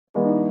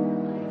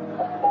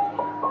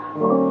It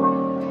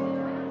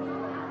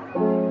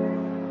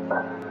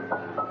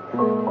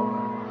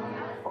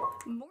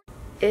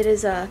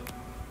is the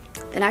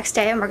next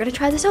day and we're gonna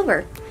try this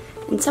over.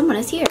 And someone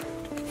is here.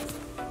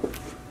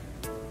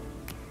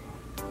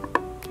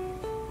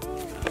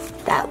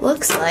 That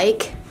looks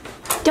like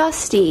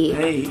Dusty.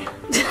 Hey,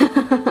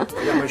 I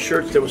got my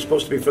shirts that were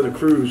supposed to be for the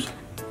cruise.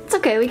 It's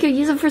okay, we could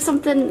use them for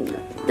something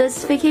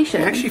this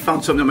vacation. I actually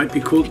found something that might be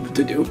cool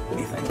to do. What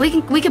do you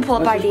think? We can pull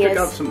up ideas. Pick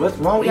out some,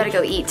 we gotta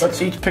go eat.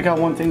 Let's each pick out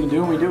one thing to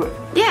do and we do it.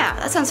 Yeah,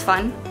 that sounds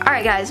fun.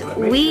 Alright guys,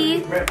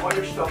 we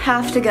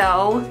have to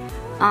go.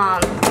 I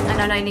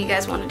know none of you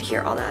guys wanted to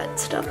hear all that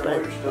stuff,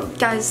 but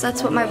guys,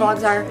 that's what my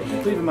vlogs are.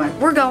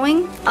 We're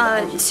going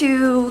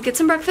to get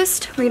some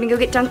breakfast. We're gonna go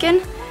get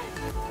Dunkin'.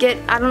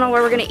 I don't know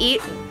where we're gonna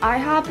eat.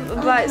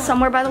 IHOP, but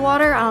somewhere by the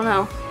water. I don't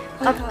know.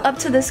 Up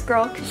to this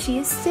girl, cause she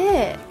is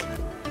sick.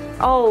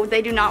 Oh,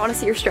 they do not want to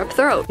see your strep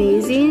throat.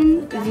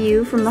 Amazing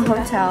view from the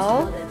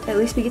hotel. At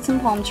least we get some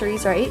palm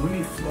trees, right?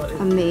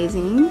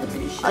 Amazing.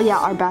 Oh yeah,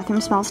 our bathroom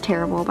smells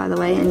terrible, by the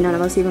way, and none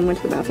of us even went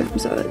to the bathroom,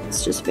 so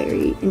it's just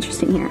very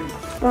interesting here.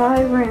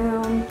 Bye,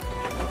 room.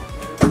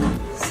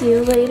 See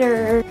you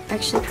later.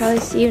 Actually, probably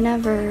see you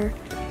never.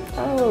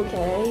 Oh,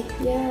 okay.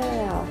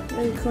 Yeah,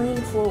 very clean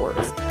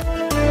floors.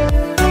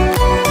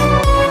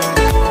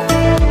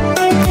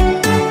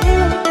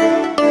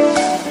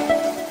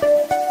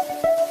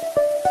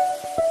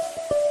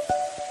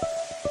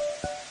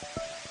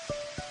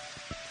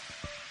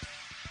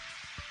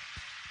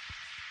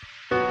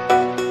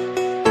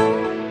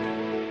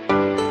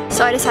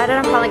 So I decided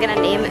I'm probably gonna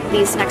name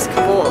these next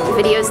couple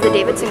videos the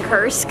Davidson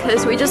Curse,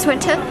 because we just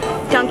went to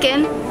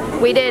Dunkin'.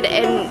 We did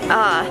in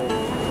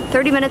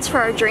 30 minutes for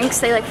our drinks.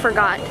 They like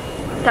forgot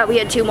that we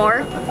had 2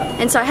 more,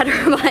 and so I had to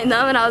remind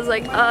them, and I was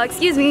like,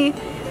 excuse me,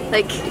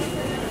 like,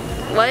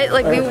 what?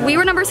 Like we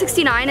were number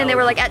 69 and they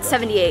were like at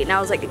 78, and I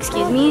was like,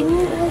 excuse me.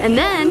 And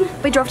then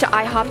we drove to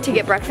IHOP to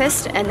get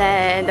breakfast, and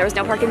then there was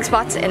no parking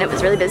spots and it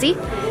was really busy.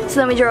 So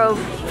then we drove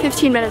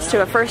 15 minutes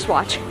to a First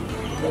Watch.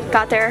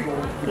 Got there,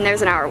 and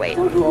there's an hour wait.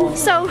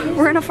 So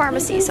we're in a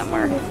pharmacy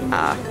somewhere.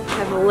 I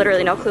have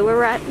literally no clue where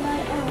we're at,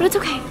 but it's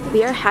okay.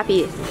 We are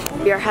happy.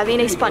 We are having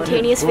a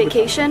spontaneous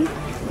vacation.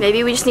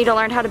 Maybe we just need to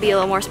learn how to be a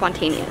little more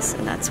spontaneous,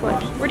 and that's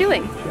what we're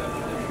doing.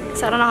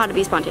 So I don't know how to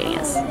be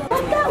spontaneous. I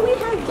thought we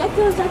had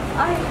geckos that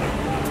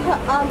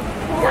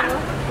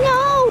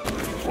No!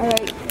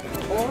 Alright.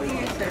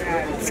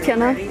 It's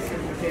Kenna.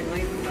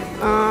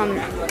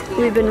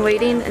 We've been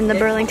waiting in the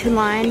Burlington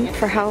line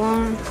for how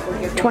long?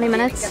 20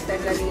 minutes?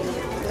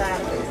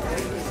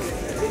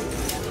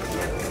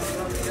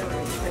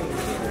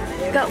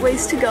 Got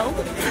ways to go.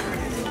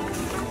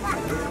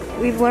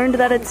 We've learned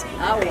that it's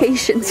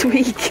Patience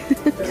Week.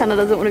 Kenna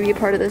doesn't want to be a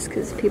part of this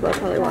because people are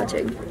probably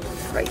watching.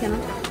 Right, Kenna?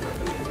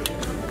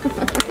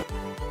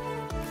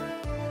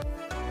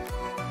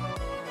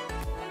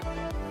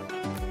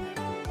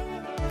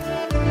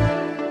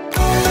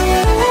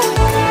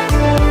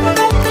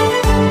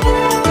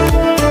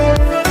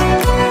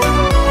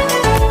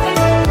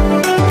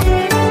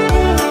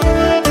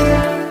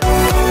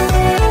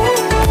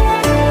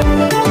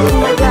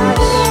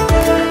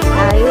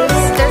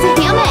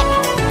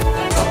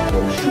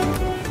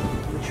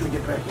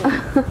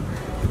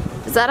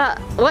 Is that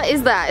a, what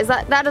is that?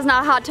 That is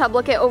not a hot tub.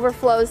 Look, it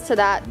overflows to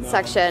that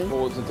section. The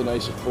pool isn't the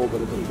nicest pool,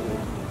 but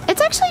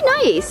it's actually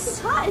nice. It's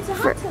hot, it's a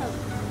hot tub.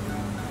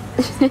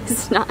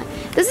 It's not.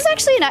 This is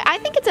actually, I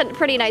think it's a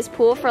pretty nice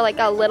pool for like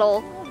a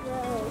little,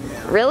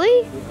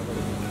 really?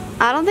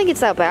 I don't think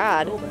it's that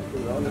bad.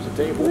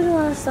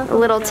 A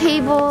little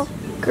table,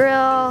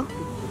 grill,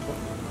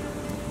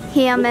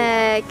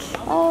 hammock.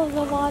 Oh,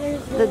 the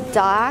water's the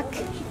dock.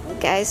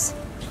 Guys,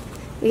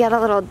 we got a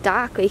little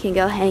dock we can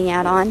go hang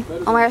out on.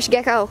 Oh my gosh,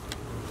 Gecko.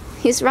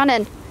 He's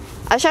running.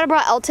 I should have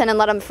brought Elton and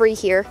let him free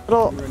here.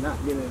 You're not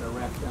getting in a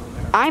raft down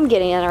there. I'm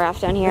getting in a raft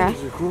down here. It's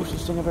the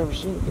grossest thing I've ever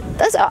seen.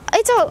 It's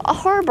a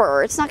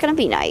harbor. It's not gonna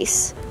be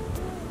nice.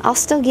 I'll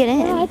still get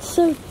in. Yeah, it's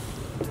so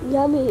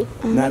yummy.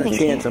 Not a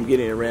chance I'm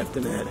getting a raft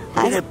in that.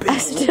 I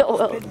still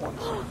will.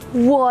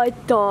 What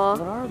the?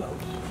 What are those?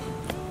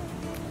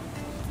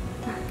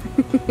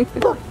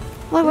 Look.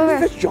 Where?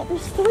 Fish jump.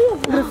 There's 3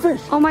 of them. Look at the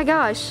fish. Oh my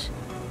gosh.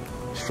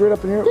 Straight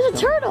up in here. There's a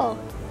turtle.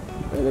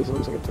 It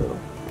looks like a turtle.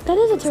 That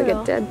is a It's like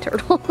a dead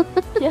turtle.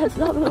 Yeah, it's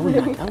not I would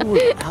moving. not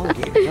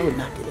alligators. I would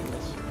not get in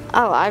this.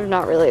 Oh, I'm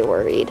not really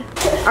worried.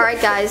 All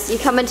right, guys,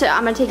 I'm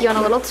gonna take you on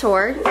a little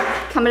tour.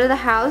 Come into the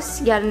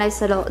house. You got a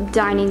nice little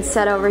dining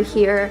set over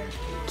here.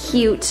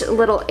 Cute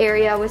little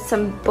area with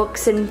some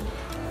books and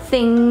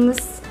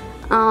things.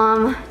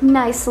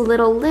 Nice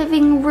little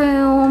living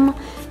room.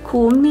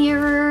 Cool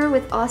mirror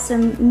with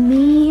awesome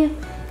me.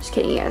 Just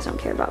kidding, you guys don't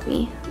care about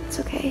me. It's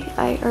okay,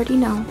 I already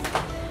know.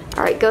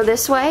 All right, go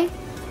this way.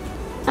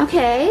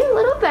 Okay,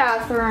 little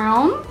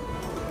bathroom.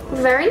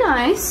 Very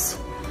nice.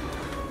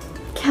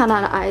 Kenna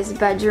and I's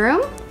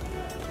bedroom.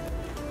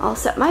 I'll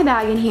set my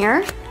bag in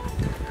here.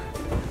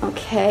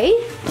 Okay,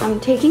 I'm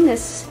taking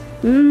this.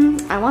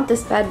 I want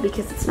this bed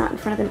because it's not in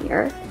front of the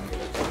mirror.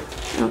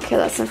 Okay,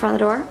 that's in front of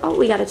the door. Oh,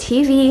 we got a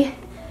TV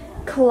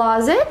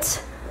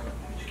closet.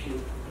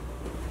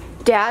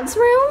 Dad's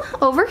room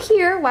over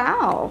here.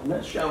 Wow.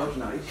 That shower's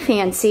nice.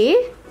 Fancy.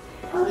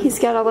 He's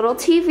got a little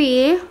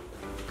TV.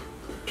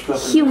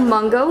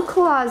 Humongo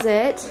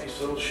closet.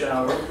 Nice little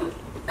shower.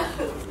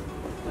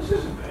 This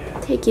isn't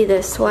bad. Take you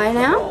this way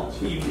now.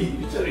 TV.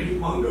 You said a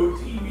humongo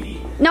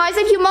TV. No, I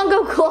said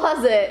humongo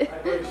closet. I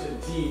thought you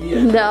said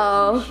TV.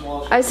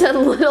 No, I said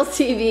little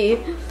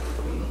TV.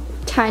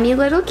 Tiny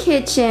little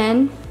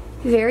kitchen.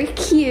 Very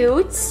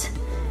cute.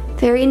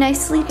 Very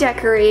nicely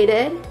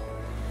decorated.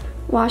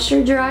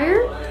 Washer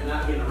dryer.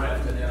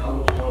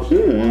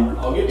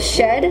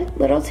 Shed.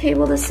 Little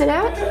table to sit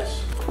at.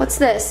 What's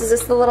this? Is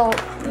this the little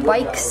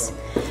bikes?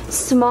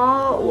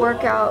 Small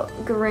workout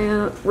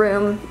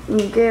room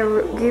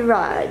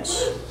garage.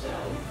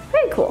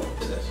 Very cool.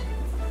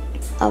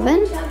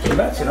 Oven? So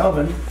that's an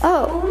oven.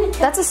 Oh,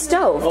 that's a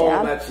stove. Oh,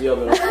 Dad. that's the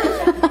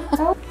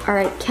oven.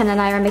 Alright, Ken and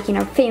I are making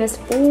our famous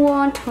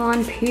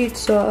wonton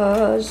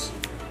pizzas.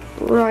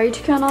 Right,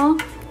 Kenna?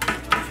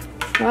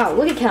 Wow,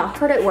 look at Kenna,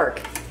 hard at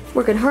work.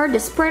 Working hard to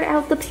spread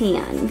out the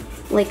pan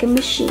like a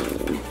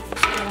machine.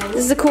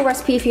 This is a cool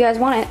recipe if you guys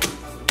want it.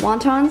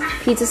 Wontons,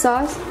 pizza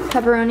sauce,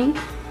 pepperoni,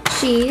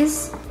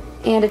 cheese,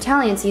 and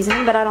Italian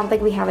seasoning, but I don't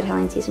think we have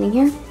Italian seasoning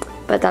here.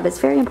 But that is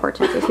very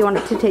important if you want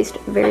it to taste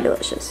very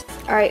delicious.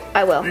 Alright,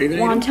 I will.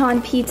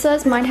 Wonton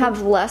pizzas, mine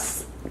have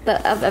less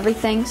of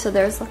everything, so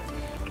there's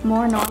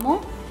more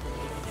normal,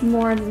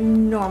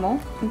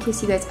 in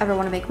case you guys ever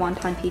want to make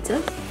wonton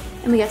pizzas.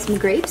 And we got some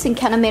grapes, and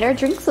Kenna made our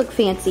drinks look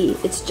fancy.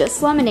 It's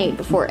just lemonade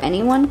before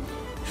anyone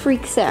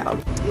freaks out.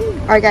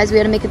 Alright guys, we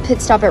had to make a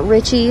pit stop at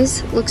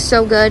Richie's. Looks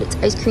so good. It's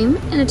ice cream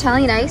and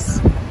Italian ice.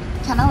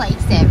 Kenna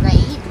likes it,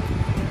 right?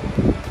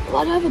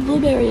 Why do I have a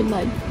blueberry in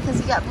mine?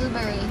 Because you got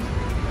blueberry.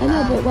 I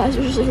know, but why is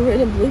there just a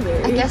random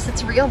blueberry? I guess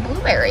it's real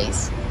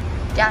blueberries.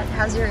 Dad,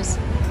 how's yours?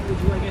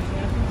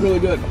 Really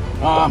good.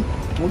 One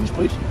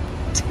please.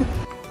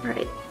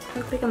 Alright,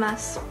 look like a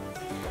mess.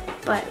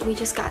 But we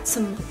just got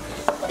some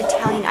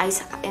Italian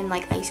ice and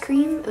like ice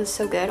cream. It was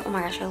so good. Oh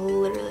my gosh, I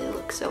literally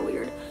look so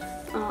weird.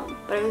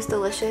 But it was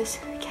delicious.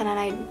 Ken and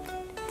I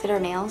did our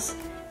nails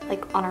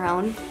like on our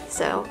own.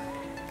 So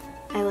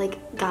I like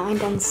got mine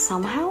done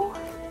somehow.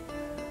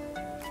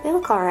 They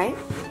look alright.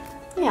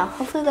 Yeah,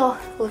 hopefully they'll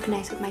look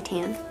nice with my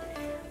tan.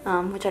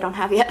 Which I don't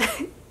have yet,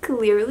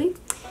 clearly.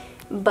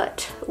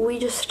 But we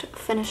just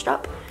finished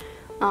up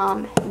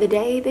the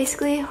day,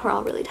 basically. We're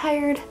all really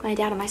tired. My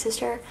dad and my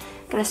sister are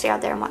gonna stay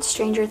out there and watch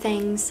Stranger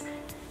Things.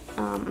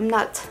 I'm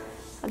not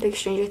a big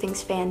Stranger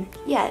Things fan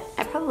yet.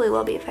 I probably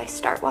will be if I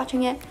start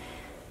watching it.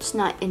 Just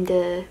not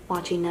into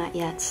watching that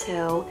yet,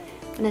 so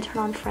I'm gonna turn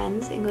on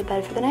Friends and go to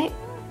bed for the night.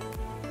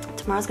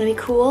 Tomorrow's gonna be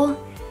cool.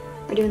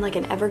 We're doing like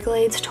an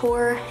Everglades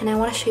tour, and I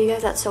wanna show you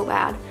guys that so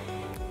bad,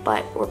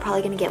 but we're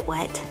probably gonna get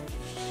wet.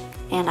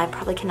 And I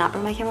probably cannot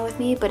bring my camera with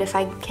me, but if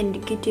I can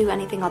do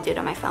anything, I'll do it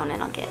on my phone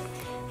and I'll get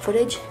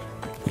footage.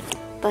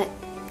 But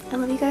I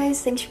love you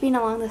guys. Thanks for being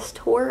along this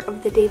tour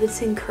of the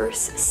Davidson Curse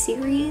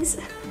series.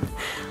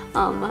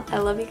 I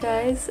love you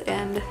guys,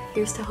 and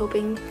here's to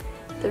hoping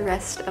the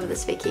rest of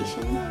this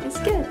vacation is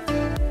good.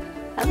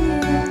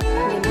 Love you.